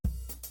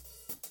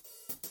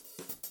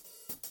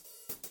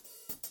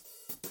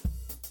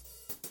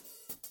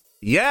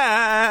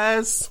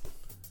Yes!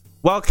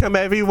 Welcome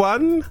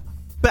everyone,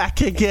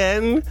 back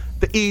again,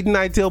 the Eden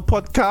Ideal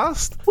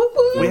podcast.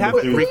 We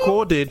haven't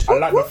recorded. I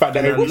like the fact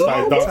that everyone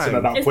started dancing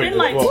at that it's point. It's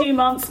been like 2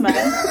 months,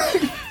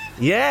 man.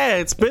 Yeah,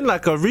 it's been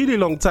like a really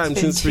long time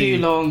since we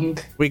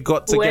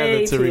got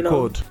together to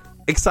record.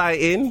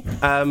 Exciting.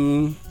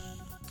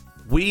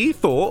 We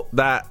thought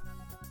that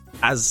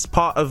as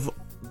part of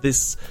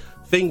this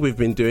thing we've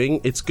been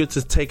doing, it's good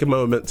to take a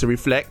moment to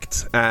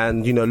reflect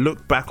and, you know,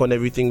 look back on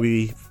everything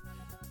we've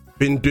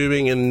been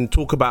doing and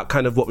talk about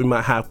kind of what we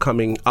might have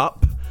coming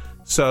up.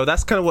 So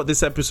that's kind of what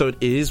this episode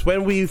is.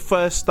 When we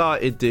first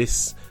started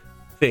this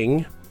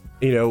thing,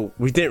 you know,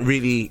 we didn't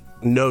really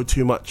know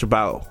too much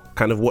about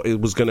kind of what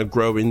it was going to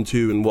grow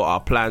into and what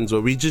our plans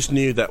were. We just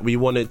knew that we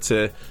wanted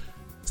to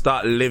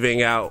start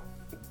living out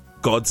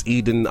God's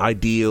Eden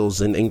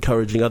ideals and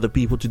encouraging other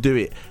people to do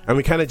it. And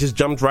we kind of just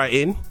jumped right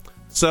in.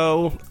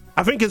 So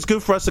I think it's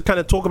good for us to kind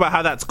of talk about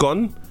how that's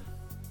gone.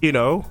 You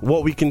know,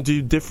 what we can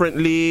do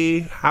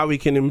differently, how we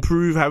can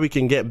improve, how we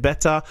can get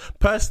better.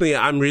 Personally,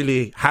 I'm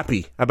really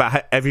happy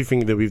about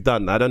everything that we've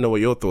done. I don't know what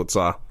your thoughts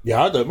are.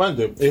 Yeah, I don't mind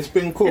it. It's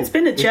been cool. It's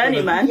been a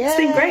journey, man. Yeah. It's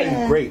been great. It's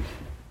been great.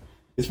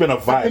 It's been a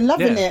vibe. I've been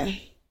loving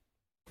it.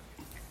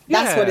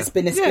 That's what it's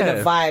been. It's been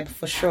a vibe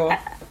for sure.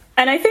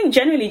 And I think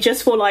generally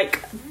just for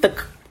like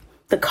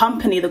the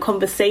company, the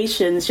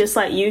conversations, just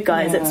like you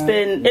guys, it's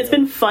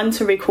been fun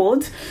to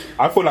record.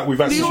 I feel like we've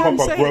actually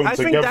proper grown I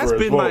think together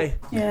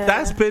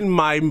that's been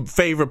my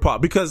favorite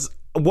part, because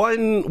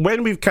when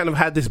we've kind of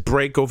had this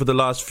break over the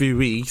last few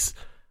weeks,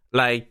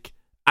 like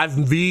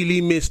I've really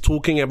missed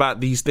talking about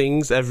these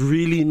things. I've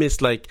really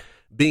missed like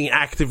being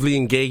actively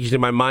engaged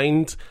in my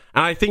mind,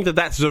 and I think that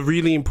that's a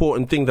really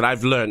important thing that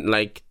I've learned.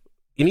 Like,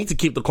 you need to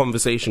keep the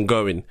conversation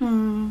going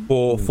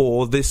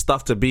for this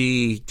stuff to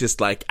be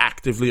just like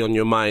actively on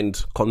your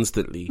mind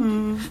constantly.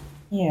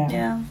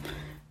 Yeah.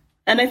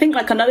 And I think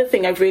like another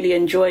thing I've really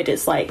enjoyed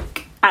is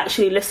like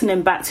actually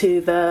listening back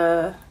to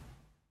the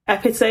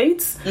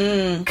episodes,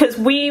 because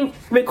we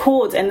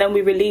record and then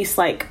we release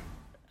like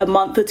a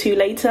month or two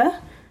later.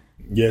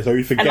 Yeah, so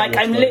we forget. And like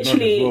I'm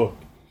literally.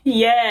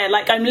 Yeah,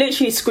 like I'm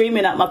literally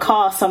screaming at my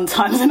car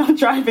sometimes when I'm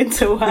driving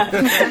to work.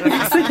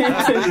 Listening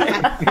to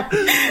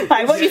it.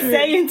 Like, what are you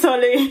saying,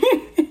 Tolly?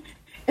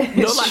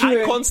 No, like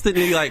I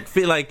constantly like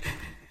feel like,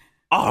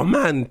 oh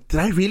man,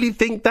 did I really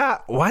think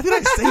that? Why did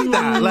I say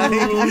that? Like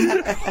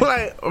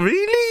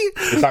really?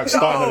 It's like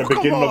starting at the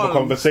beginning of a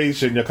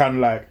conversation. You're kind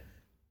of like,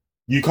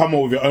 you come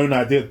up with your own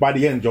ideas. By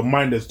the end, your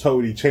mind has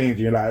totally changed.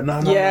 You're like, no,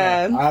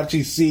 I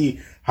actually see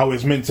how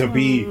it's meant to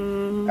be.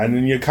 And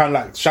then you're kind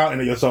of like shouting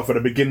at yourself at the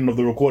beginning of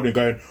the recording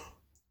going,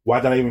 why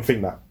did I even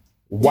think that?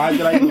 Why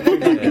did I even think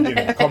that at the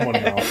beginning? Come on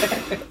now.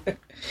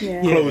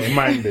 Yeah.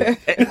 Closed-minded.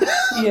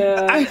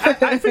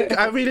 I think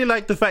I really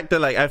like the fact that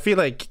like I feel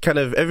like kind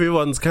of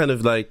everyone's kind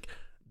of like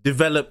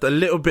developed a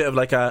little bit of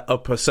like a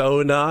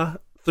persona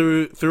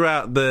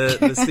throughout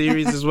the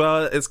series as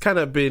well. It's kind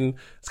of been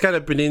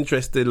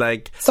interesting.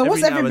 Like, so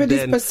what's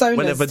everybody's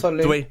personas,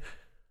 Tolu?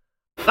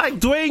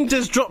 Dwayne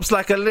just drops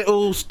like a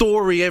little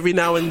story every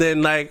now and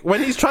then. Like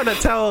when he's trying to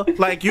tell,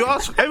 like you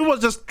ask,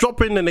 everyone's just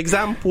dropping an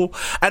example,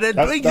 and then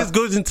Dwayne just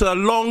goes into a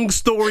long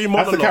story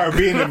monologue. That's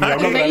the Caribbean in me.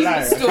 I'm not gonna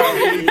lie.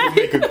 Caribbean can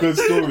make a good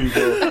story,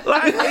 bro.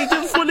 Like he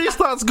just fully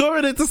starts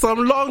going into some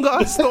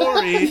longer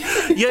story.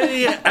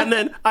 Yeah. And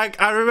then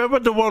I remember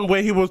the one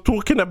where he was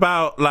talking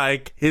about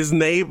like his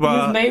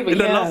neighbor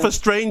in A Love for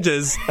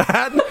Strangers,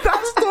 and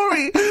that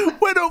story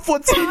went on for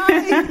time.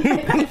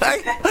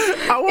 Like,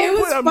 it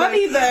was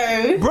funny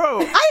though.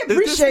 Bro, I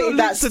appreciate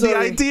that story. To the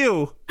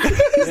ideal. But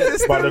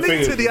the thing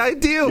is, to the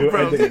ideal,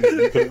 bro. You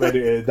could edit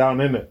it down,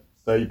 innit?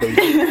 So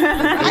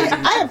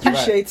I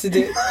appreciated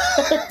it.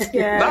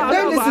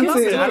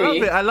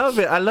 I love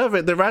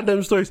it. The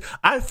random stories.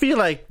 I feel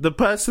like the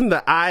person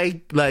that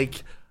I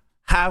like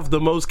have the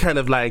most kind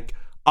of like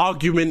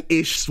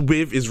argument-ish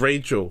with is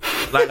Rachel.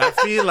 Like I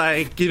feel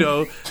like, you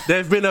know,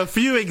 there've been a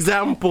few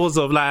examples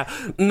of like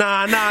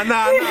nah,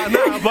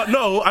 but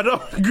no, I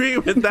don't agree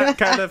with that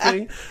kind of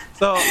thing.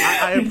 So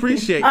I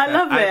appreciate that.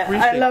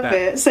 I love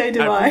it. So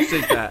do I.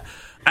 Appreciate that.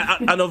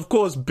 And of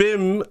course,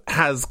 Bim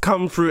has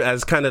come through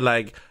as kind of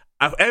like,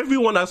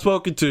 everyone I've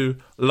spoken to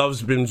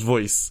loves Bim's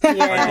voice.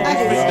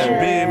 Yeah,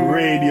 Bim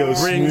radio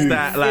brings smooth.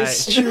 that like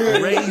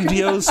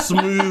radio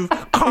smooth,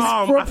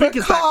 calm. I think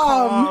it's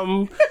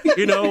calm.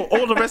 You know,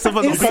 all the rest of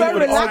us so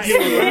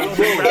relaxing.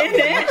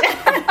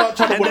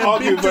 And then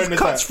Bim just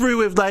cuts through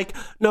with like,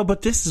 no,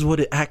 but this is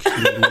what it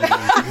actually means.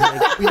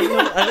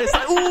 And it's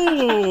like,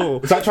 ooh.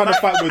 It's like trying to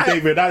fight with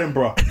David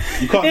Attenborough.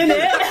 You can't do it.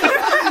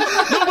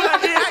 No, but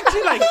like, it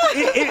actually like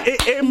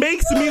it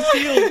makes me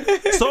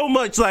feel so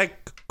much like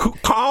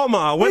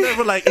calmer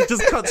whenever like it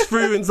just cuts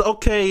through and it's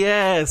okay,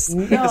 yes,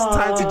 it's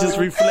time to just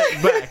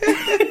reflect back.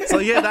 So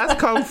yeah, that's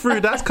come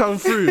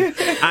through.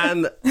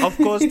 And of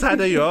course,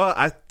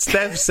 Tadayo,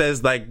 Steph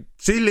says like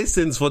she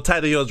listens for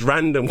Tadayo's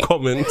random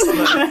comments.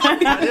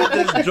 Tadayo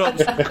just drops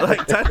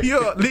like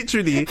Tadayo.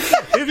 Literally,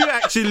 if you're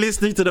actually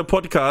listening to the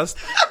podcast,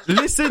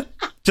 listen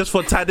just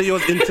for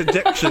Tadayo's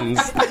interjections.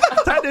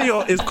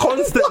 Tadayo is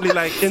constantly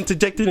like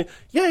interjecting.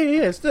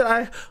 Yeah. Still,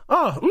 like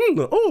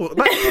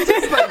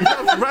just like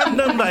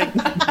random like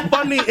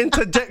funny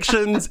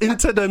interjections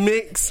into the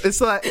mix.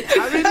 It's like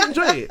I really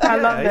enjoy it. I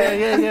love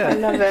it. Yeah. I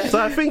love it. So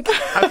I think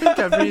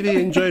I've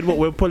really enjoyed what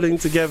we're pulling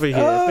together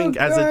here. I think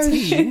as a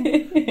team,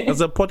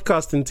 as a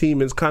podcasting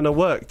team, it's kind of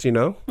worked. You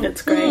know,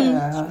 it's great.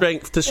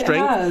 Strength to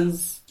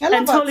strength.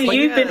 And Tolly,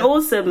 you've been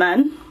awesome,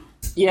 man.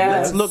 Yeah.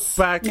 Let's look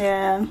back.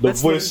 Yeah. The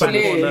voice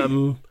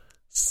on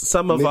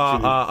some of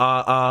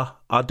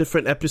our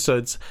different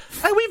episodes.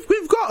 And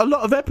we've got a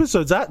lot of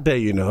episodes out there,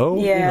 you know.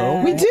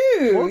 Yeah. We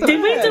do.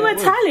 Did we do a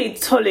tally,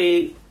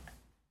 Tolly,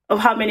 of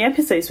how many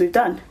episodes we've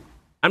done?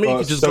 I mean, you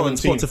can just 17. go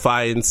on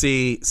Spotify and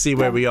see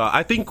where we are.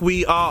 I think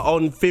we are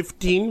on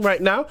 15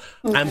 right now,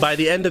 and by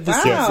the end of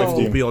this year,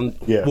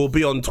 we'll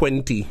be on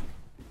 20.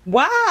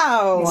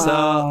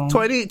 Wow. So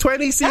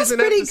 20 season That's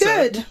pretty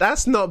episode. good.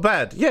 That's not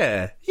bad.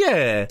 Yeah.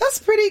 That's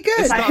pretty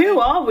good. Like, who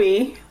are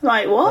we?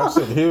 Like, what? I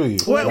said, hear you.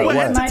 We're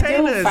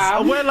entertainers.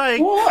 We're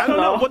like, I don't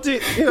know what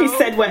it. He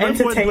said we're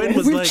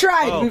entertainers. We've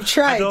tried.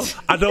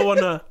 I don't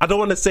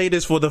wanna say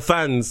this for the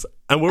fans,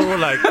 and we're all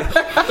like, What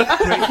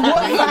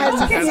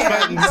fans?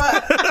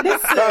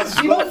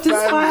 Listen, you don't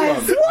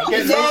despise I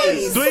get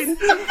noticed.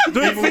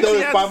 doing Even though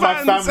it's by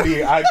my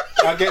family, I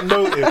get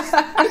noticed.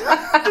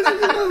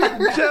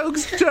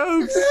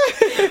 jokes.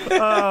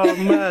 Oh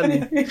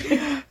man.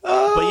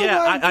 But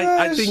yeah,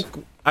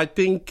 I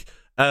think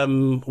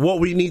what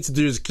we need to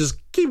do is just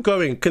keep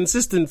going.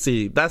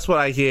 Consistency. That's what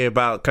I hear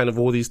about kind of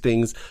all these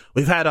things.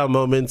 We've had our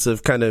moments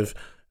of kind of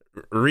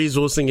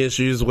resourcing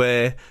issues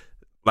where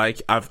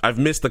like I've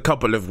missed a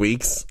couple of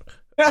weeks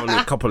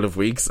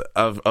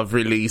of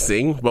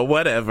releasing, but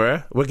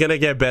whatever. We're gonna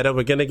get better.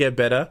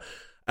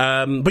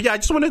 But yeah, I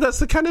just wanted us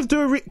to kind of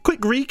do a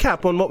quick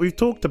recap on what we've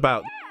talked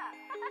about.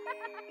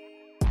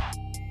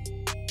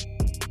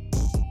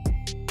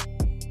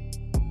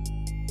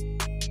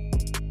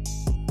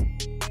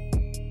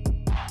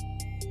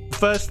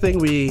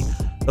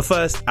 The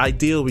first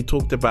ideal we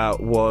talked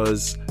about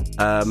was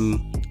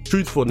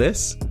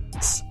truthfulness.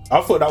 I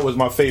thought that was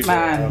my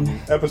favorite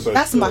episode.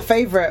 That's my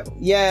favorite.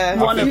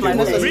 Yeah, One of mine.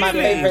 This was my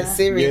favorite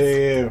series.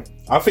 Yeah.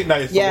 I think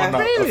that is the one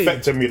that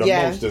affected me the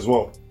most as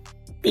well.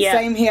 Yeah.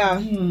 Same here.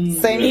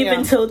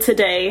 Even till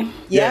today.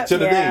 Yeah, to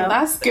the day.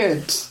 That's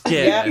good.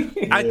 Yeah.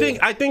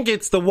 I think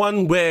it's the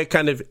one where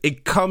kind of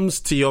it comes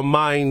to your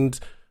mind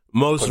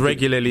most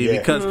regularly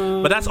because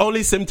but that's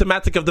only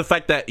symptomatic of the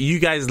fact that you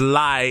guys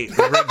lie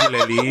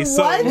regularly.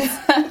 So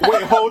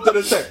wait, hold on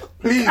a sec,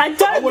 please. I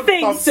don't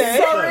think so.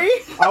 Sorry,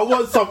 I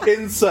want some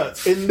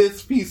inserts in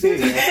this piece here.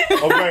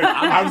 Okay,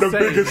 I'm the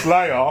biggest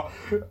liar,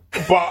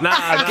 but I'm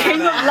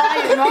not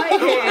lying right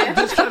here. I'm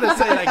just trying to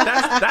say like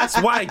that's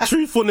why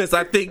truthfulness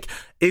I think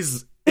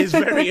is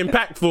very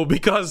impactful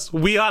because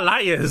we are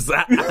liars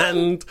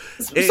and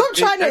stop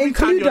trying to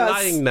include us.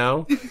 Lying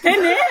now. Isn't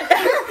it?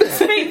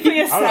 Speak for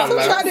yourself.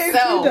 Stop trying to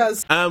include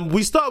us.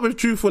 We start with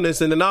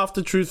truthfulness, and then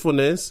after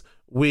truthfulness,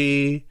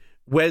 we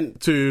went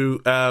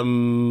to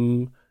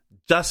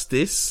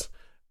justice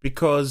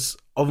because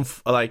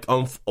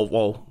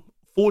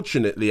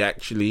fortunately,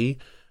 actually,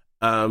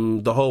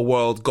 the whole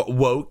world got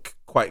woke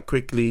quite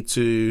quickly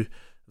to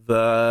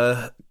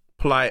the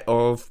plight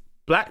of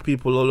black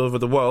people all over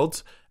the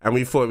world. And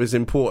we thought it was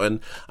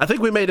important. I think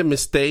we made a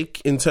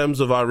mistake in terms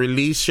of our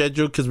release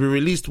schedule because we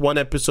released one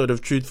episode of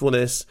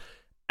Truthfulness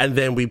and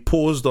then we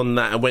paused on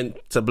that and went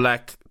to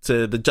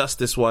the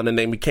Justice one, and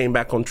then we came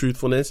back on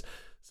Truthfulness.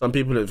 Some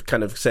people have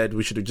kind of said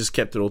we should have just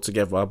kept it all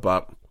together,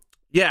 but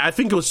yeah, I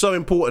think it was so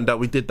important that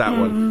we did that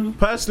one.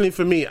 Personally,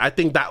 for me, I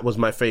think that was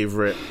my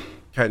favorite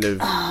kind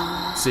of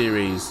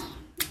series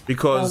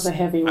because that was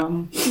a heavy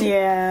one.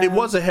 Yeah, it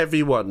was a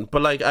heavy one,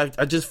 but like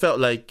I just felt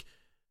like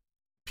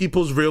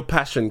people's real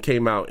passion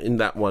came out in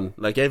that one.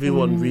 Like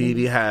everyone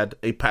really had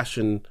a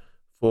passion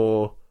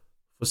for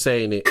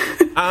saying it.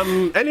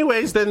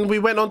 Anyways, then we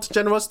went on to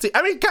generosity.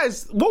 I mean,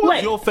 guys, what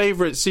was your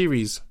favorite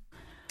series?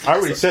 I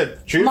already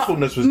said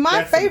Truthfulness was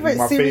my favorite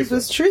series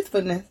was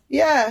Truthfulness.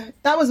 Yeah,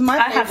 that was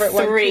my favorite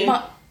one. Three.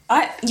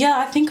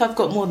 I think I've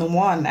got more than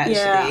one actually.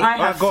 Yeah, I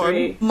have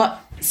three.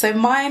 So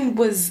mine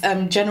was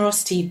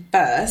generosity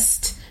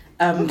first.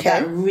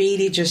 That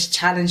really just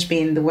challenged me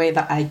in the way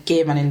that I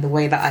give and in the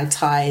way that I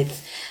tithe,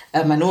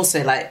 and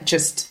also like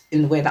just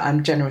in the way that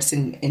I'm generous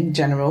in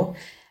general.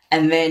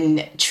 And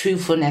then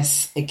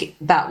truthfulness,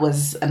 that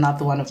was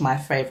another one of my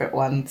favorite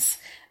ones,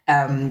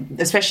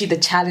 especially the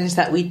challenge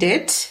that we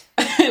did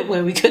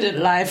where we couldn't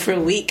lie for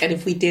a week, and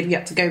if we did, we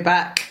had to go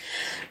back.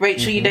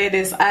 Rachel, you know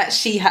this, I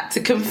actually had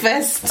to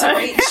confess to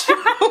Rachel.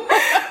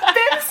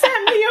 Bim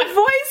sent me a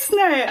voice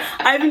note.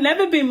 I've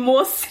never been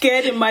more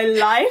scared in my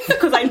life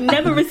because I've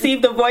never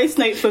received a voice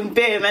note from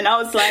Bim, and I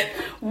was like,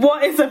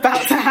 what is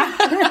about to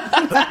happen.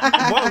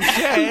 Well,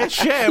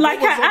 share.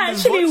 Like, I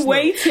actually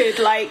waited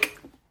like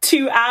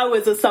 2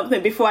 hours or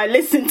something before I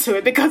listened to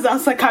it because I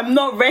was like, I'm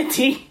not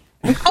ready.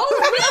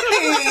 Oh,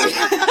 really?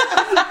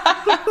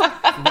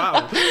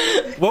 Wow.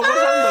 What was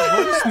on the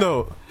voice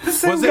note?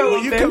 Were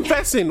you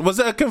confessing? Was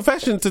it a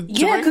confession to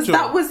Yeah, because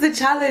Rachel? that was the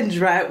challenge,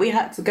 right? We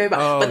had to go back.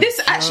 But this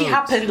actually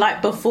happened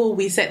like before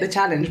we set the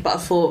challenge, but I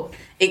thought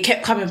it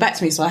kept coming back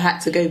to me, so I had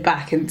to go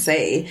back and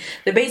say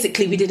that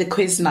basically we did a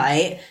quiz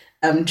night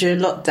during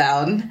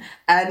lockdown,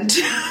 and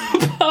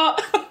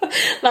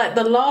like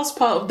the last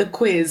part of the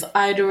quiz,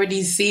 I'd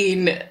already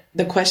seen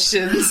the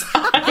questions.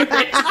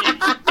 I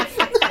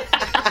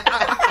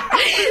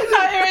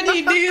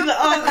already knew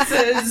the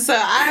answers, so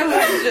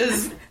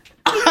I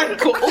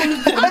got all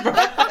of them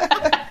right.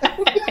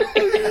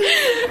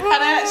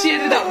 And I actually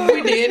ended up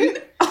winning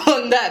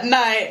on that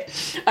night.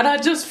 And I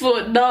just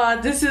thought, nah,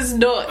 this is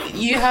not,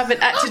 you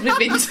haven't acted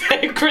with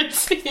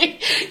integrity.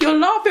 You're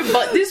laughing,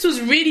 but this was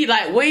really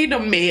like weighing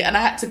on me. And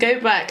I had to go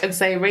back and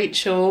say,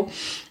 Rachel,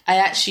 I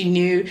actually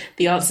knew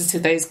the answers to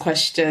those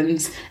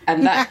questions.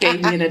 And that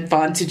gave me an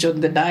advantage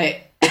on the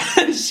night.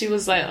 And she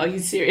was like, are you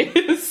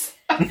serious?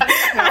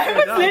 I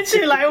was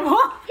literally like,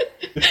 what?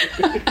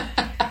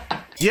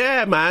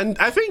 Yeah, man.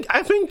 I think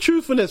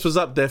Truthfulness was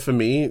up there for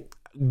me.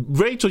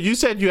 Rachel, you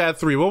said you had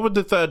 3. What would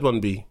the third one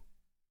be?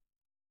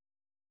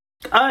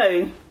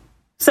 Oh,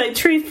 so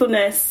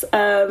Truthfulness,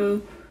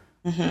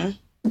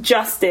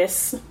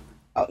 Justice.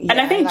 Oh, yeah,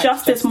 and I think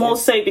justice more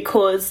so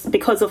because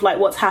of like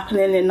what's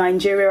happening in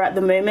Nigeria at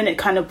the moment. It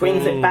kind of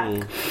brings it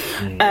back.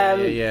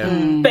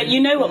 But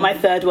you know what my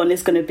third one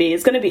is going to be?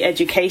 It's going to be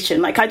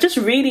education. Like, I just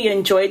really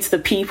enjoyed the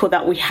people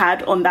that we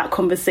had on that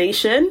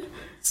conversation.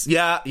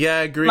 Yeah,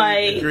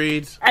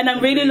 agreed. And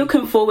I'm really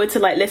looking forward to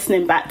like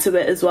listening back to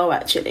it as well,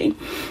 actually.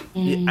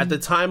 At the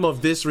time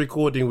of this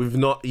recording, we've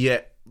not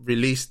yet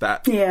released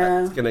that.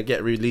 Yeah, it's gonna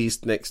get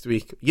released next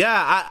week.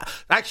 I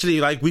actually,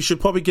 like, we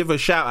should probably give a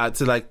shout out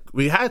to, like,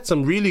 we had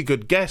some really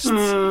good guests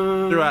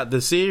throughout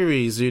the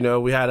series. You know,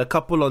 we had a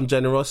couple on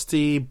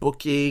generosity,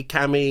 Bookie,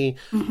 Cami,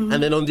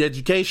 and then on the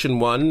education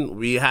one,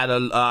 we had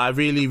I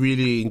really,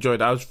 really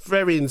enjoyed it. I was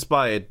very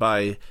inspired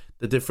by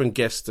the different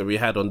guests that we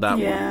had on that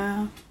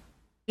one.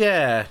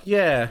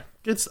 Yeah.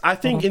 It's, I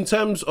think, in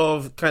terms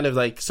of kind of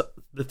like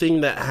the thing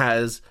that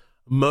has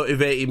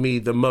motivated me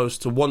the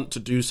most to want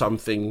to do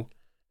something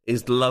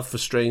is the Love for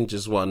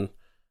Strangers one.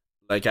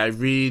 Like, I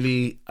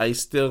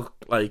still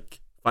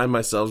like find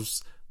myself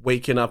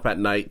waking up at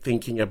night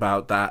thinking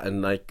about that and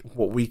like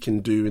what we can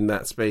do in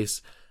that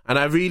space. And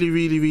I really,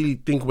 really, really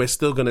think we're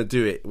still going to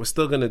do it. We're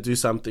still going to do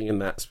something in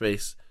that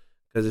space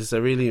because it's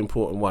a really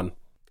important one.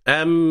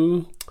 Has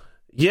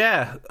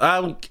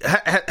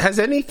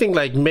anything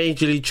like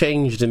majorly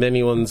changed in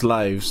anyone's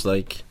lives?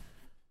 Like,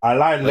 I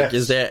lie less.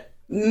 Is there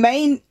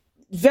very,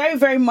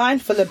 very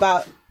mindful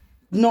about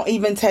not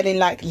even telling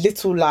like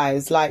little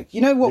lies, like,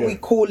 you know what we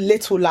call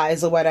little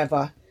lies or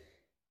whatever.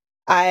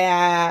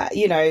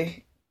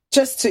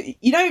 Just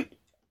to, you know,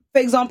 for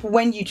example,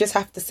 when you just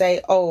have to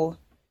say, oh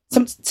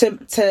my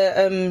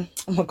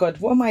God,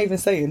 what am I even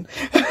saying?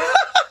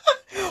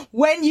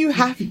 When you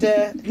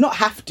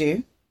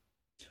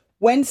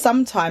when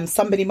sometimes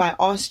somebody might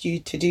ask you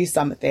to do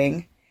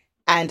something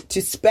and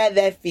to spare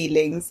their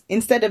feelings,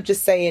 instead of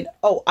just saying,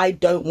 oh, I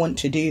don't want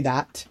to do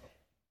that,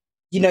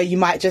 you know, you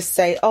might just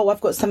say, oh,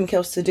 I've got something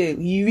else to do.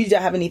 You really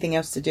don't have anything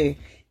else to do.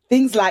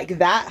 Things like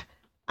that,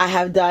 I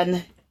have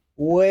done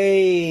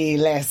way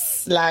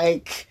less.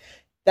 Like,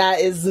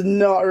 that is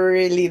not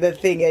really the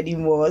thing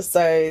anymore.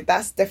 So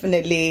that's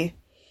definitely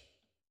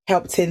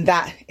helped in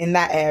that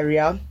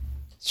area.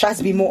 Try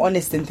to be more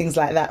honest and things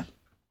like that.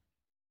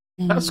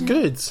 That's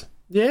good.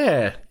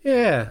 Yeah,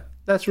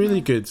 that's really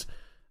good.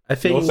 I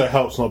think it also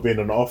helps not being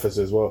in the office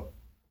as well.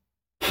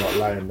 Not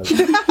lying.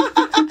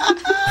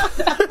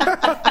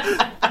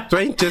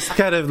 Dwayne just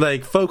kind of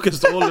like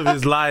focused all of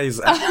his lies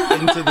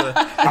into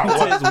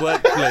his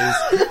workplace.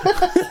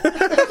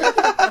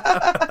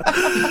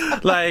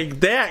 Like,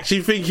 they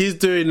actually think he's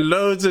doing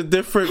loads of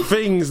different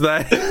things,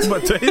 like,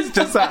 but Dwayne's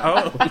just at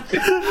home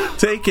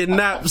taking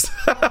naps.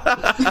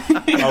 I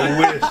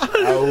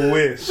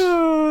wish.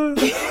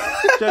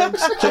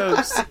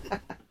 Jokes.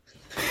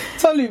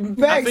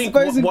 Totally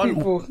exposing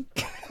people.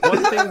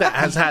 One thing that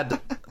has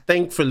had,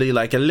 thankfully,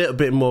 like a little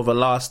bit more of a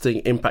lasting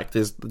impact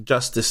is the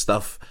justice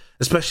stuff.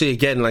 Especially,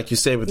 again, like you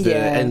said, with the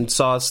end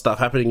SARS stuff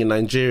happening in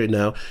Nigeria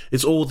now.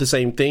 It's all the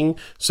same thing.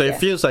 So it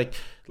feels like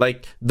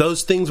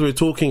those things we're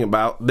talking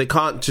about, they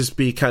can't just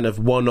be kind of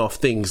one-off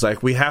things.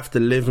 Like, we have to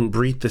live and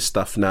breathe this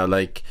stuff now.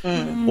 Like,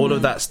 all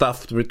of that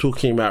stuff we're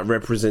talking about,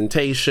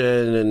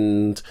 representation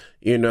and,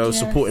 you know,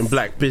 supporting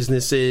black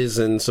businesses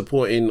and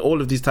supporting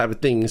all of these type of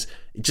things.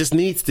 It just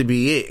needs to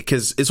be it,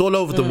 because it's all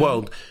over the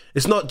world.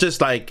 It's not just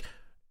like,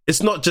 you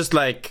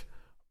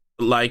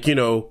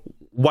know,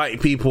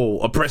 white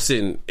people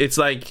oppressing. It's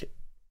like,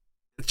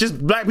 just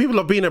black people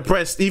are being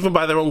oppressed even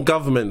by their own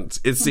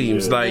government, it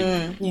seems.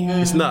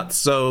 It's nuts.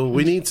 So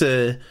we need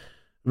to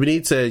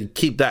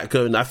keep that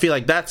going. I feel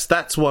like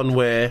that's one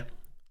where,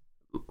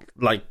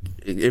 like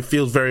it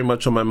feels very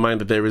much on my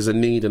mind that there is a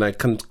need, and I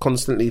can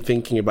constantly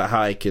thinking about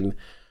how I can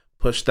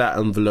push that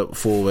envelope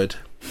forward.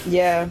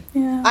 Yeah.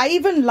 I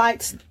even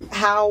liked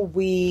how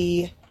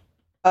we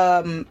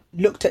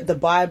looked at the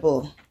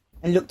Bible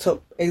and looked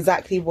up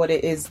exactly what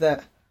it is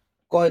that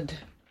God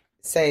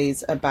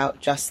says about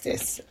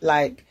justice.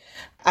 Like,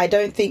 I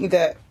don't think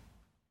that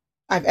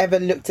I've ever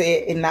looked at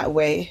it in that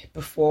way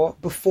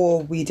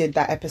before we did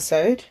that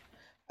episode.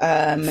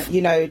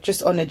 You know,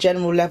 just on a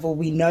general level,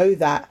 we know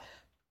that,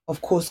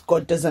 of course,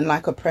 God doesn't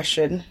like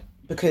oppression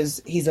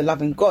because he's a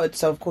loving God.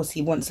 So, of course,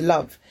 he wants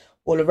love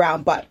all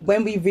around. But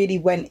when we really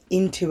went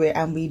into it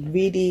and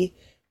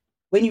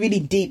when you really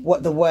deep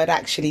what the word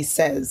actually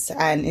says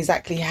and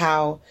exactly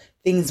how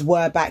things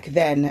were back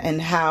then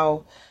and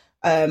how,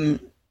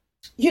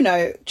 you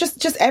know,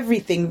 just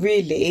everything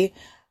really,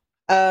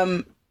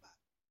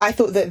 I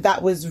thought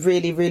that was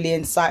really, really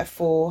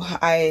insightful.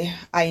 I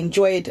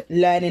enjoyed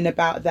learning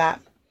about that.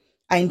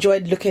 I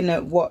enjoyed looking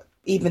at what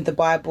even the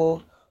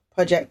Bible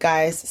Project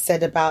guys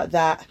said about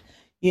that.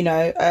 You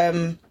know,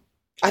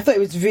 I thought it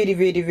was really,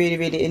 really, really,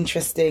 really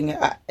interesting.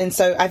 And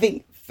so I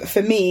think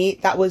for me,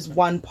 that was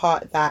one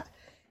part that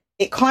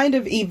it kind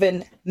of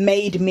even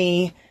made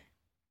me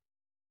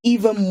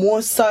even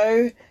more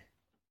so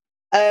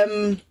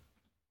on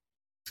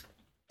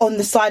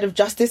the side of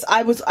justice.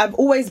 I've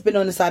always been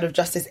on the side of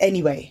justice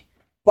anyway,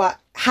 but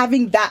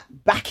having that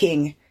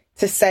backing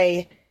to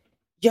say,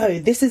 yo,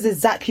 this is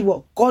exactly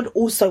what God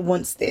also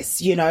wants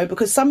this, you know,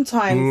 because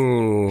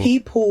sometimes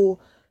people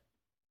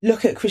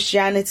look at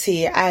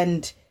Christianity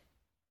and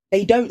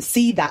they don't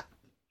see that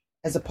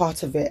as a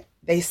part of it.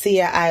 They see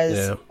it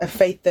as a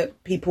faith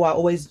that people are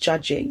always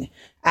judging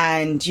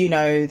and, you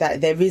know,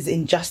 that there is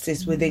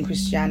injustice within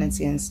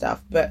Christianity and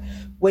stuff. But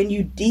when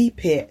you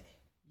deep it,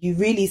 you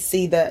really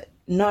see that,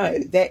 no,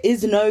 there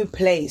is no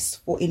place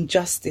for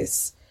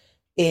injustice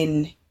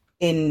in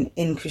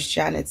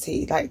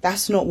Christianity. Like,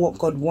 that's not what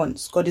God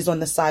wants. God is on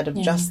the side of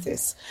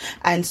justice.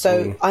 And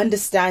so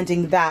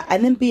understanding that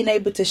and then being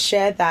able to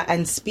share that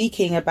and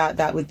speaking about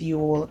that with you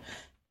all,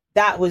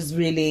 that was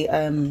really,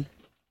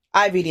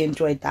 I really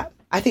enjoyed that.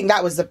 I think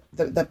that was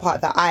the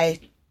part that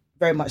I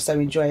very much so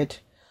enjoyed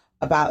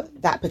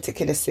about that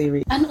particular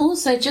series. And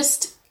also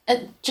just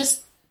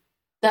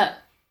that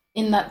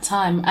in that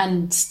time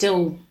and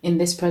still in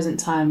this present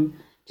time,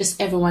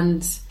 just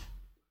everyone's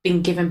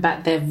been given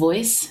back their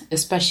voice,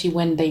 especially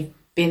when they've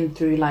been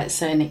through like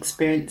certain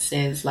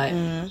experiences. Like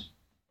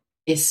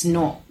it's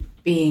not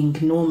being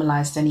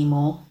normalized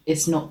anymore.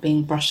 It's not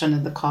being brushed under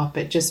the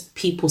carpet. Just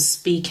people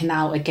speaking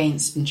out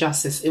against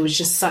injustice. It was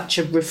just such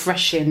a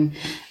refreshing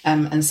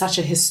and such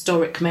a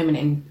historic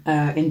moment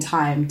in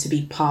time to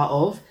be part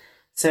of.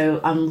 So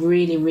I'm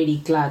really, really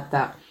glad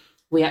that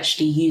we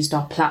actually used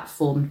our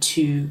platform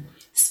to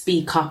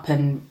speak up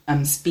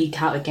and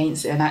speak out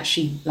against it and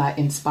actually like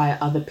inspire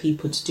other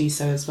people to do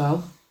so as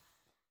well.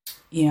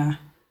 Yeah.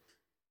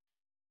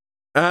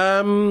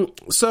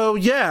 So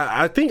yeah,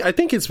 I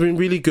think it's been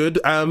really good.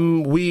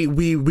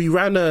 We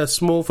ran a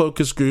small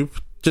focus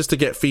group just to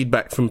get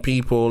feedback from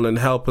people and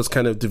help us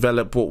kind of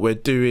develop what we're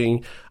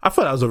doing. I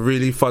thought that was a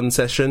really fun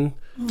session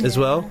as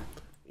well.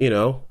 You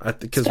know,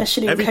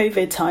 especially in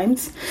COVID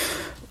times.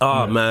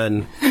 Oh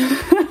man.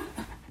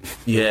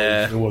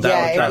 Yeah, it was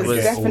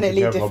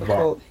definitely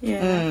difficult.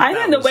 I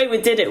think the way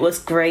we did it was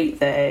great,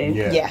 though.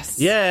 Yes.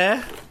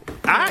 Yeah.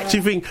 I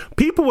actually think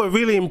people were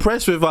really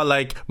impressed with our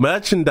like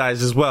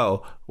merchandise as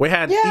well. We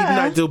had even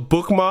ideal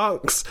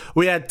bookmarks.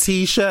 We had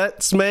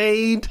T-shirts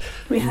made.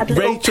 We had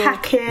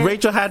packets.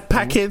 Rachel had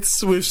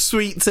packets with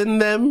sweets in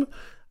them.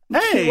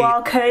 Hey,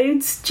 QR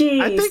codes.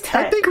 Jeez,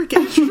 I think we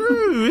get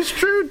through. It's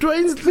true.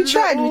 Dwayne's we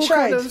tried.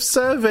 Kind of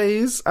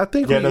surveys. I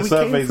think the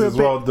surveys as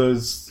well.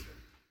 Those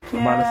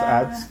minus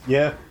ads.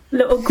 Yeah.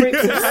 Little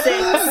groups of 6.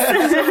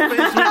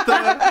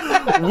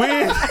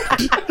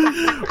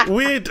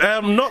 weird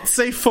not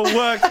safe for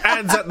work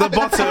ads at the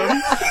bottom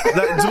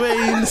that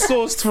Dwayne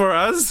sourced for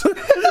us.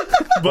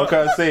 What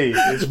can I say?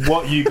 It's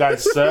what you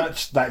guys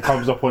search that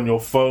comes up on your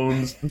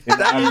phones.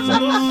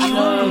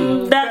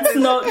 That's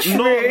not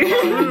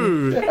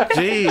true.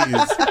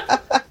 Jeez.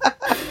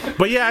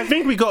 But yeah, I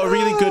think we got a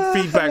really good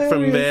feedback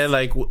from there.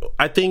 Like,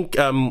 I think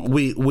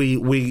we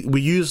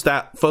used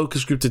that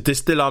focus group to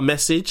distill our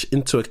message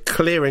into a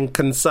clear and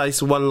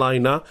concise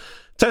one-liner.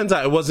 Turns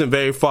out it wasn't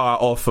very far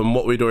off from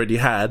what we'd already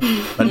had.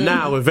 But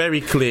now we're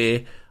very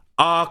clear.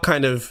 Our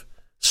kind of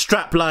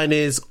strapline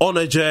is on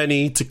a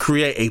journey to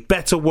create a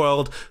better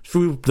world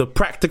through the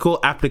practical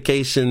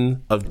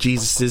application of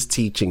Jesus's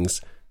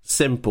teachings.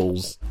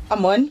 Simples.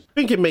 Come on. I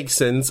think it makes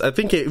sense. I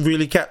think it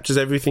really captures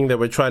everything that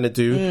we're trying to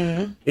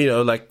do. You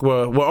know, like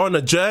we're on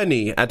a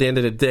journey at the end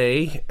of the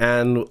day,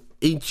 and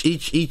each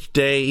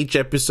day, each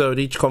episode,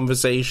 each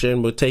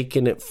conversation, we're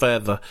taking it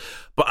further.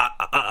 But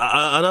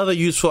another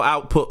useful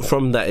output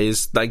from that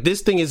is like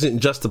this thing isn't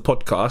just a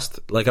podcast.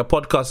 Like a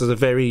podcast is a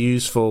very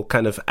useful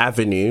kind of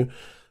avenue.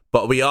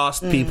 But we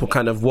asked people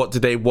kind of what do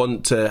they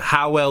want to,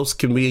 how else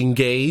can we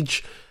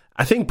engage?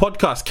 I think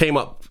podcast came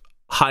up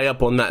high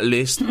up on that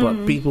list,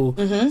 but people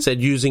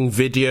said using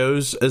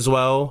videos as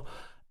well.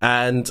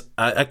 And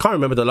I can't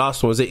remember the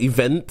last one. Was it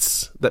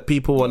events that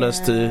people want us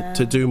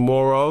to do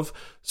more of?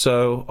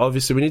 So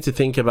obviously we need to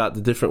think about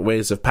the different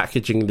ways of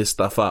packaging this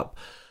stuff up.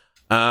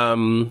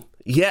 And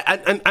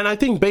I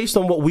think based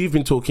on what we've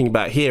been talking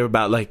about here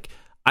about like,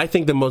 I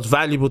think the most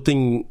valuable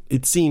thing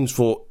it seems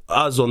for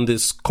us on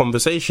this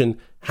conversation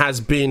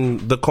has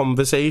been the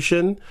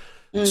conversation.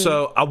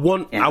 So I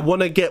want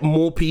to get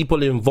more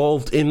people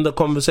involved in the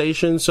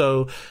conversation.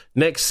 So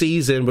next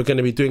season we're going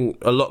to be doing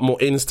a lot more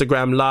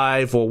Instagram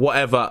live or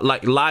whatever,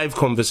 like live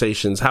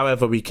conversations.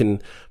 However we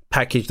can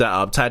package that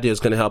up. Tadia's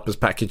going to help us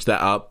package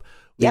that up.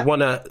 We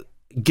want to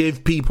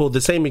give people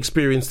the same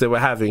experience that we're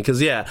having,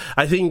 because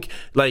I think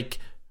like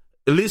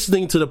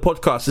listening to the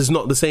podcast is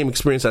not the same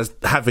experience as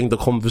having the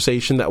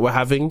conversation that we're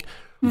having.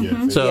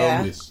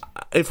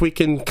 If we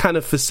can kind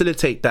of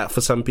facilitate that for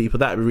some people,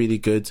 that'd be really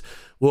good.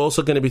 We're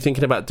also going to be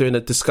thinking about doing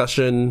a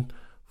discussion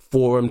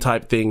forum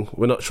type thing.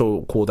 We're not sure what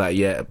we'll call that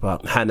yet,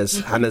 but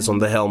Hannah's on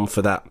the helm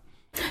for that.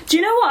 Do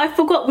you know what I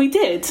forgot we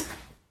did?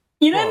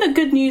 You know, in the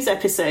Good News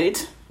episode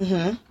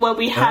where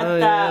we had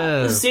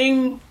that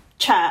Zoom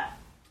chat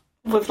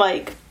with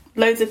like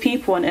loads of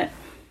people on it.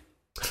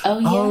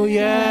 That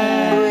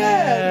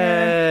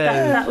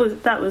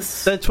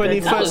was the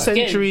 21st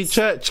century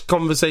church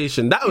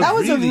conversation. That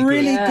was a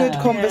really good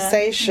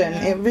conversation.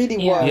 It really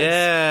was.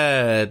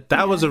 Yeah,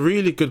 that was a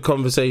really good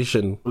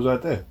conversation. Was I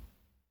there?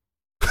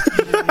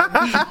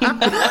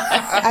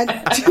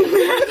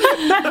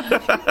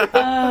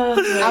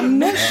 I'm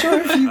not sure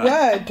if you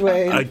were,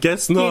 Dwayne. I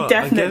guess not. You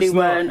definitely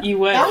weren't. You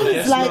weren't.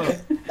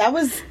 That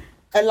was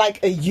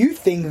like a you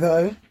thing,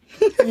 though.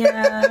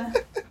 Yeah.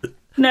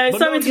 No,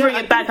 sorry to bring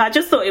it back. I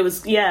just thought it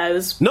was,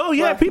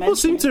 No, people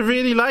seem to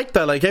really like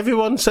that. Like,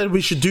 everyone said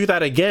we should do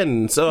that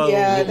again. So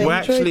we're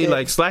actually,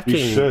 like,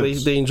 slacking.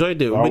 They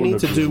enjoyed it. We need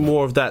to do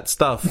more of that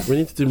stuff.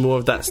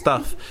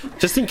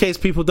 Just in case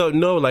people don't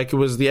know, like, it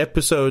was the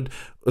episode,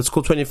 it's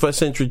called 21st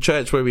Century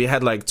Church, where we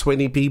had, like,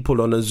 20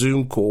 people on a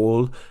Zoom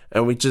call,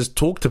 and we just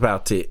talked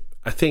about it.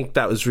 I think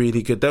that was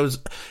really good. I was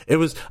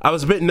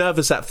a bit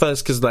nervous at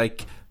first, because,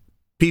 like,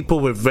 people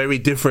with very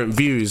different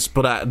views,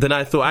 but then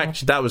I thought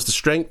actually that was the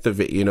strength of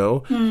it, you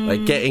know,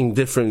 like getting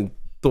different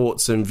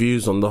thoughts and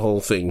views on the whole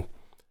thing.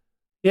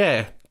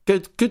 Yeah,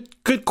 good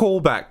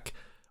callback.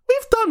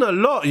 We've done a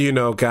lot, you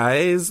know,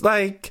 guys.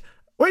 Like,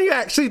 when you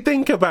actually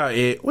think about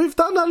it, we've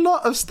done a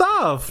lot of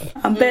stuff.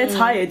 I'm a bit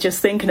tired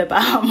just thinking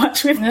about how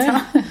much we've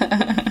done.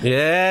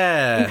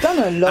 Yeah, we've done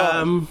a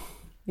lot.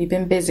 We've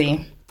been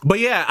busy. But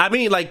yeah, I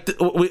mean, like,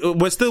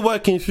 we're still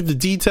working through the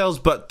details,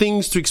 but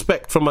things to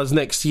expect from us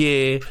next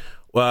year.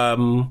 We're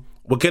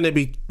gonna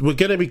be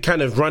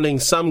kind of running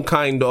some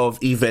kind of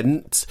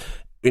event,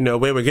 you know,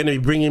 where we're gonna be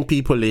bringing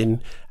people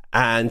in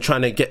and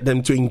trying to get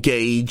them to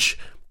engage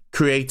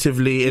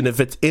creatively,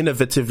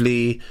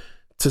 innovatively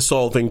to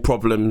solving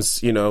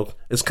problems. You know,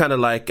 it's kind of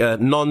like a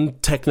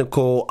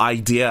non-technical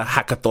idea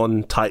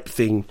hackathon type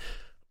thing.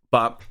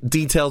 But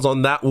details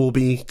on that will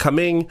be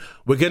coming.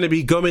 We're gonna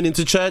be going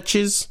into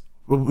churches.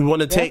 We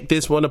want to take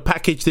this, want to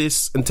package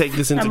this and take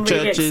this into churches. I'm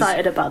really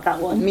excited about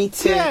that one. Me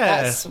too.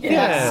 That's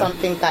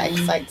something that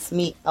excites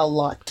me a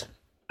lot.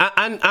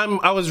 And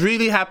I was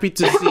really happy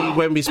to see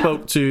when we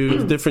spoke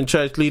to different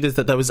church leaders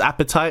that there was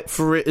appetite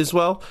for it as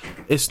well.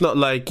 It's not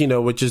like, you know,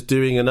 we're just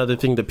doing another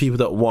thing that people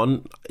don't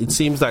want. It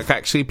seems like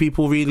actually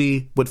people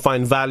really would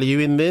find value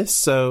in this.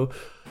 So,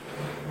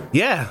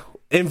 yeah.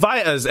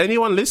 Invite us.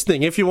 Anyone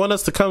listening, if you want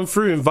us to come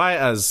through, invite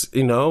us.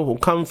 You know, we'll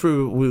come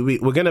through.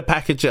 We're going to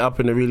package it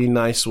up in a really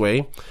nice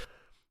way.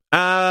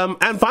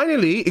 And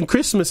finally, in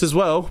Christmas as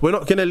well, we're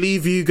not going to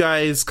leave you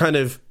guys kind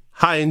of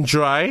high and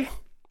dry.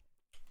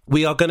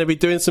 We are going to be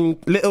doing some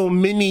little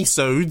mini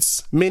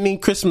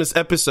Christmas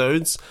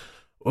episodes.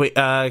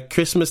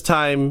 Christmas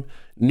time,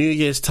 New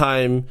Year's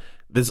time,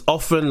 there's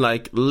often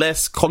like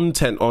less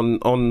content on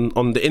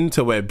the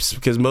interwebs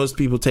because most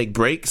people take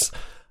breaks.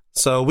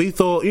 So we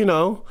thought, you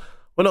know,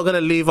 we're not going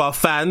to leave our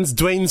fans,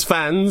 Dwayne's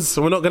fans,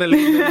 we're not going to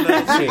leave them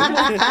lurching.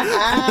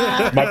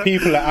 My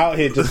people are out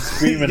here just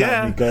screaming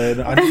at me going,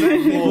 I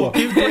need more.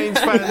 Give Dwayne's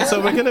fans. So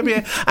we're going to be,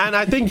 and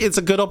I think it's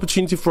a good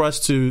opportunity for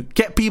us to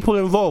get people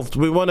involved.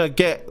 We want to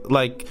get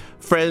like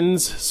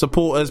friends,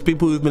 supporters,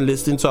 people who've been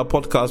listening to our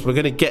podcast. We're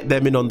going to get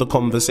them in on the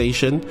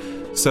conversation.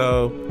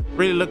 So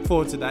really look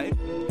forward to that.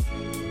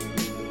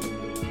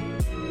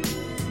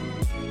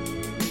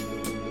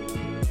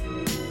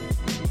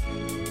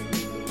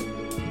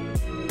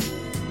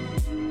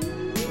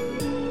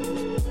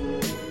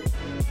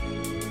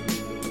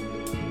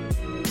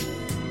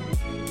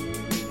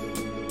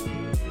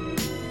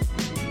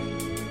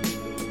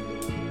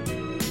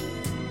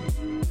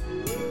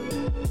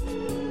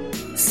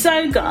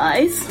 So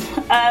guys,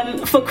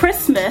 for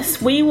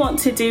Christmas we want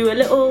to do a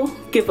little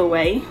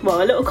giveaway,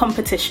 a little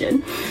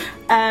competition.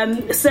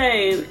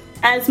 So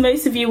as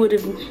most of you would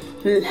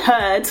have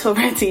heard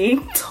already,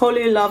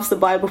 Tolu loves the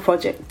Bible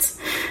Project.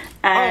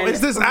 Is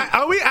this?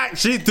 Are we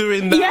actually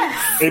doing that?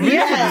 Yes. It needs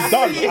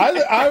to be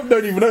done. I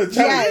don't even know the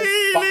challenge,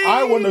 but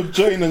I want to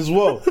join as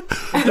well.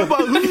 No,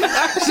 but we're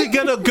actually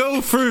gonna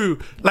go through,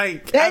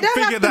 like, They and don't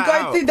figure have to that go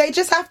out. through. They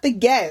just have to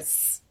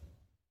guess.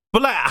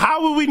 But like,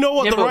 how will we know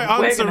what the right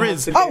answer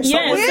is? Oh, so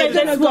we're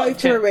gonna go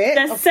through it.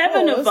 There's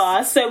 7 of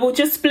us, so we'll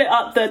just split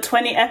up the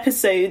 20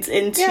 episodes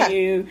into.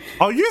 Yeah.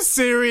 Are you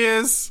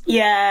serious?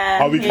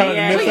 Yeah. Are we counting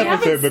this Wait, you episode?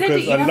 haven't said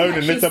Because it. You alone in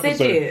haven't this actually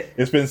said episode, it.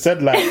 it's been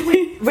said like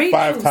Rachel,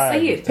 5 times.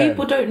 say it. 10.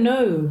 People don't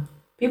know.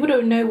 People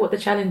don't know what the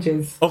challenge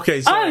is.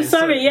 Okay. Oh,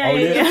 sorry. Yeah, Oh,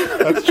 yeah,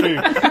 that's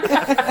true.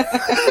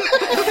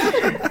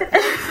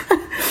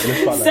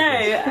 So,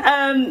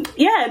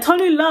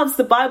 Tolu loves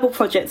the Bible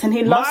Project and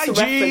he loves to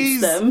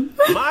reference them.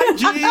 My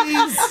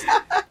G's.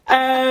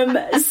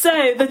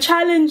 So the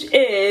challenge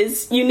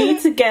is you need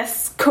to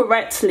guess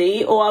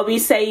correctly, or are we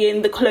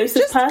saying the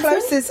closest person?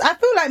 Closest. I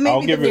feel like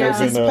maybe the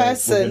closest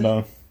person.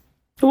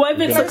 What if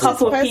it's a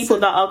couple of people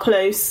that are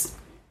close?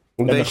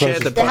 They share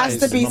the There has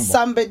to be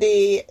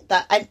somebody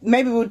that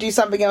maybe we'll do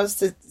something else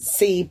to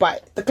see,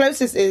 but the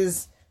closest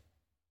is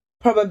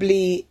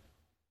probably.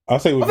 I'll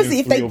say obviously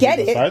if they get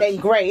it, then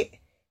great.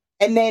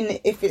 And then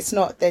if it's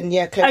not, then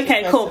closest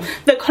okay, person. cool.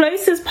 The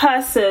closest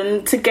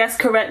person to guess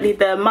correctly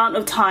the amount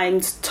of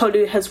times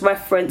Tolu has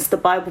referenced the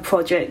Bible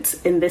Project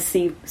in this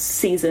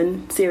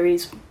season.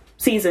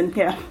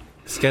 Yeah.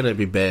 It's gonna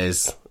be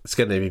bears. It's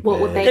gonna be bears.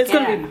 What would they It's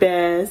gonna be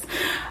bears.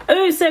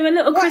 Oh, so a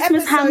little What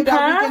Christmas episode hamper.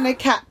 are we gonna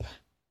cap?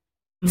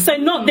 So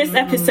not this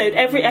episode.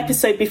 Every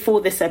episode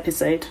before this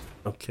episode.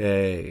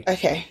 Okay.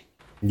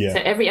 Yeah. So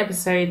every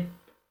episode.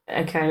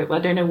 Okay, well,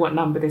 I don't know what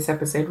number this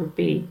episode would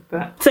be,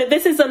 but so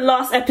this is the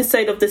last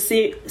episode of the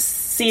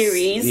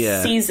series,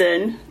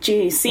 season,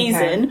 Okay.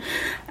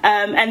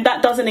 And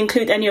that doesn't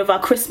include any of our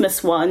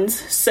Christmas ones.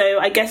 So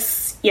I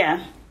guess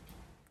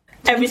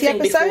everything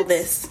before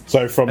this.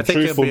 So from I think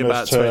it'll be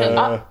about truthfulness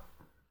to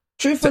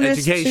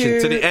Truthfulness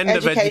to the end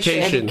of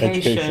education.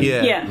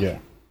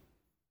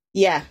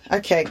 Yeah.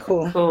 Okay.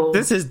 Cool.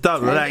 This is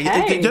dumb. Like,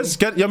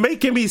 you're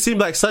making me seem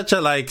like such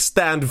a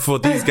stand for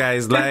these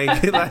guys.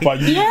 Like but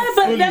but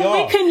then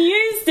we can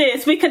use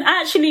this. We can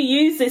actually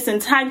use this and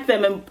tag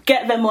them and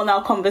get them on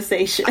our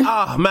conversation.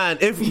 Oh man,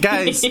 if we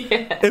can, Look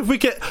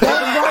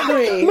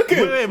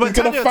at but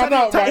gonna fan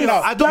out right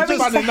now. I don't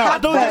just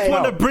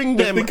want to bring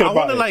them.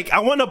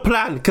 I want to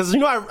plan because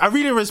I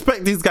really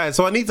respect these guys.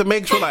 So I need to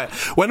make sure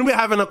when we're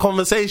having a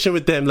conversation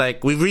with them,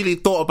 we really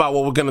thought about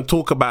what we're going to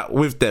talk about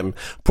with them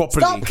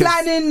properly. Stop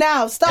planning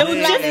now. It will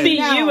just be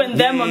you and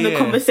them on the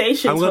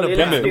conversation. I'm going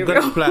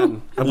to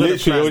plan.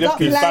 Literally, it'll just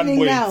be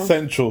fanboy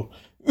central.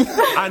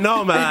 I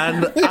know,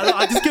 man.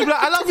 I just give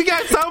I love you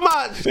guys so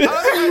much. I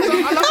love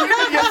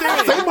everything you're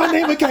doing. Say my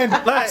name again.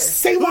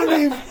 Say my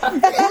name.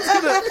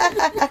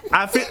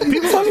 I think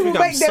people must think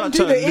I'm such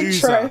a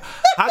loser.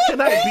 How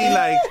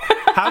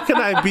can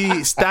I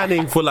be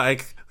standing for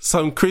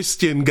some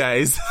Christian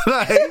guys?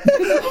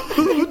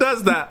 Who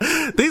does that?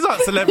 These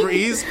aren't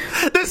celebrities.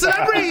 They're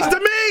celebrities to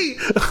me.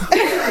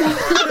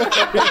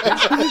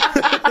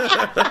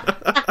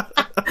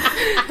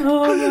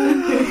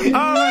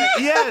 Alright,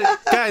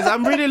 guys,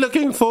 I'm really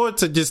looking forward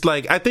to just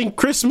I think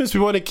Christmas, we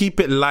want to keep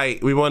it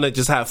light. We want to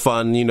just have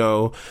fun,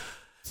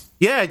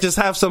 just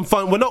have some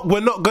fun. We're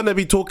not going to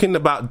be talking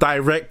about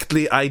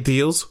directly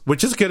ideals. We're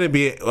just going to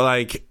be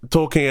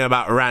talking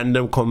about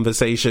random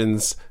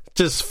conversations,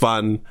 just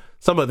fun.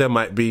 Some of them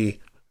might be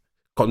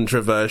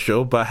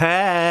controversial, but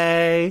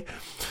hey.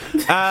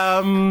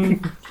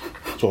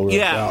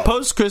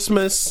 Post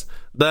Christmas,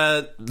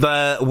 I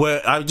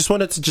just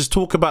wanted to just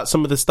talk about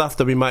some of the stuff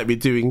that we might be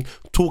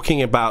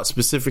talking about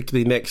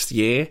specifically next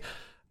year.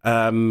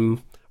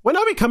 When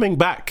are we coming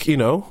back,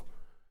 to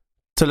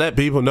let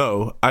people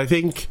know? I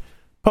think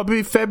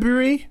probably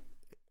February.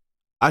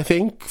 I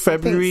think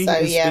February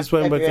is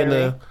when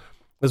February.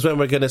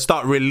 we're gonna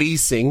start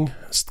releasing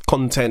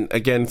content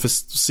again for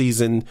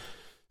season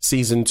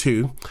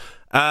 2.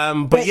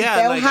 But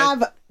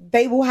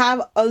they will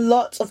have a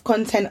lot of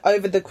content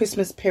over the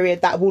Christmas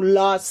period that will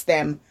last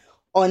them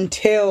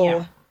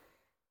until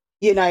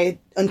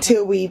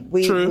until we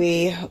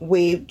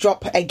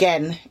drop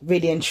again,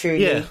 really and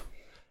truly. Yeah.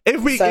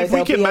 If we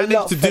can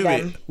manage to do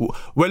it,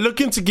 we're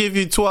looking to give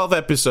you 12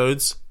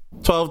 episodes,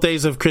 12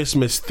 days of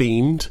Christmas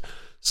themed.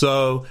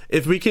 So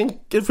if we can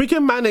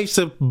manage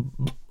to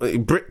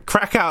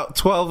crack out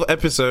 12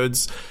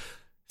 episodes,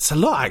 it's a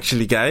lot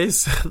actually,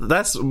 guys.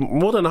 That's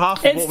more than half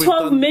of what we've done. It's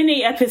 12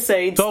 mini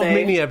episodes. 12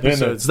 mini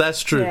episodes,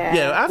 that's true.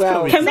 Yeah,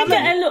 can we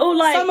get a little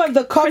some of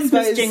the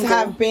combos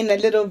have been a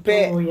little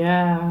bit. Oh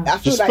yeah. I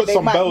feel just put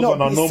some bells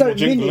on our normal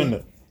jingle,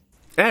 innit?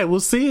 Hey, we'll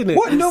see in it.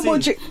 What normal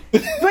jingle?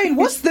 Wait,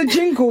 what's the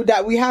jingle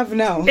that we have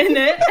now? In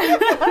it.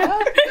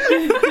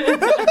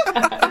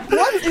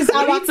 What is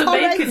our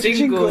current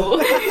jingle?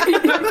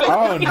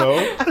 I don't know.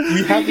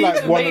 We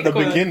have one at the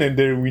beginning,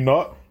 did we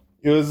not?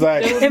 It was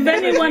if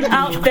anyone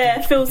out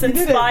there feels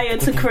inspired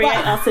to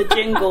create us a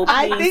jingle, please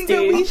I think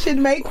that we should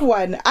make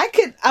one. I'm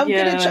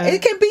gonna try.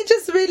 It can be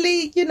just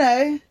really,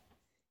 Eden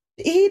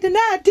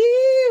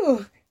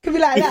ideal. Could be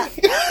like that.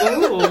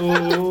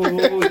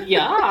 Oh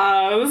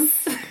yes.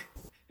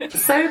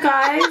 So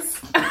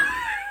guys,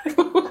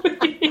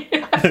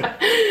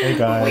 Hey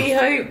guys. We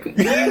hope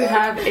you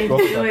have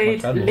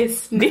enjoyed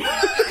listening. Keep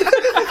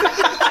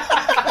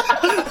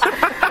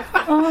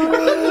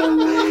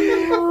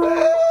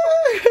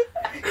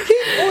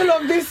all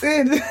of this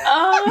in.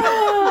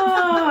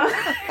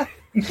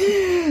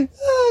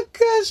 Oh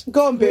gosh,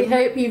 go on, babe. We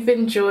hope you've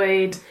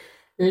enjoyed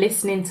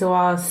listening to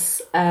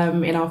us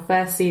in our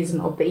first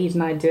season of the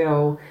Eden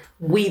Ideal.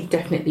 We've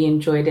definitely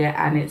enjoyed it,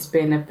 and it's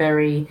been a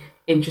very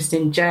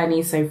interesting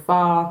journey so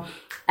far.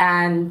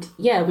 And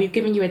yeah, we've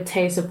given you a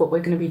taste of what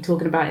we're going to be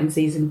talking about in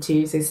season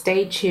 2. So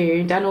stay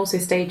tuned, and also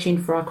stay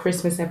tuned for our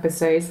Christmas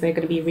episodes. They're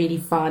going to be really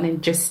fun and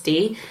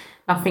justy,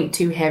 nothing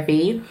too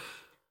heavy.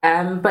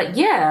 But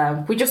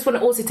yeah, we just want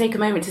to also take a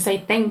moment to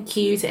say thank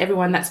you to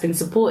everyone that's been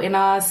supporting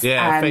us.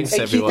 Yeah, and thanks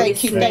everyone.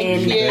 Thank you.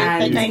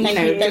 And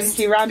just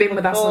been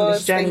with us on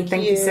this journey.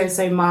 Thank you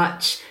so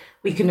much.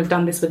 We couldn't have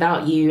done this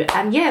without you.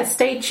 And yeah,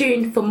 stay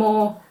tuned for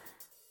more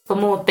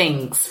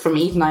things from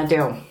Eden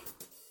Ideal.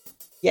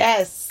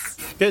 Yes.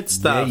 Good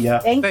stuff. Yeah.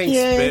 Thanks,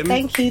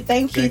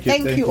 Thank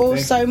you all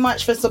so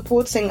much for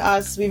supporting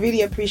us. We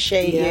really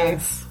appreciate you.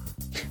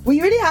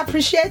 We really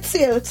appreciate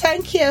you.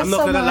 Thank you so much. I'm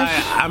not gonna lie.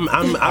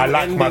 I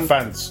like my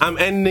fans. I'm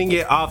ending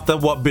it after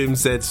what Bim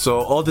said. So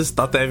all this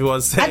stuff that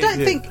everyone's saying. I don't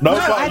think. No,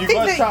 I think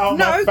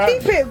that.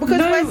 Keep it because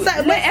we're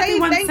saying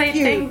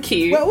thank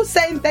you. We're all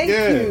saying thank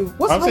you.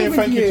 What's wrong with you? I'm saying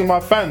thank you to my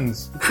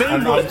fans.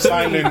 Bim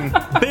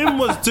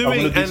was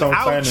doing an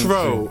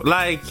outro.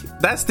 Like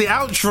that's the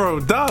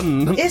outro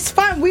done. It's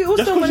fine. We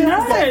also want to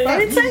say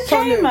thank you. It's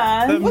okay,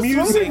 man. What's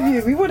wrong with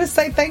you? We want to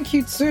say thank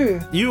you too.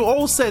 You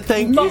all said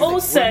thank you. But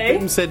also,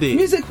 Bim said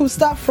it. Music will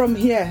start from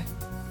here.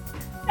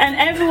 And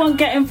everyone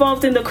get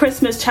involved in the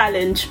Christmas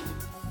challenge.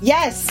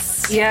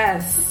 Yes. You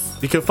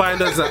can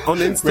find us on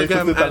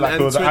Instagram and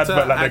Twitter at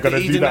The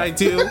Eden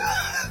Ideal,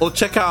 or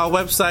check out our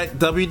website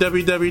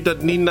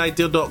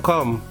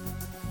www.edenideal.com.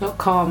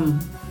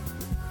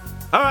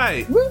 All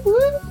right.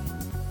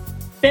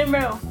 Been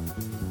real.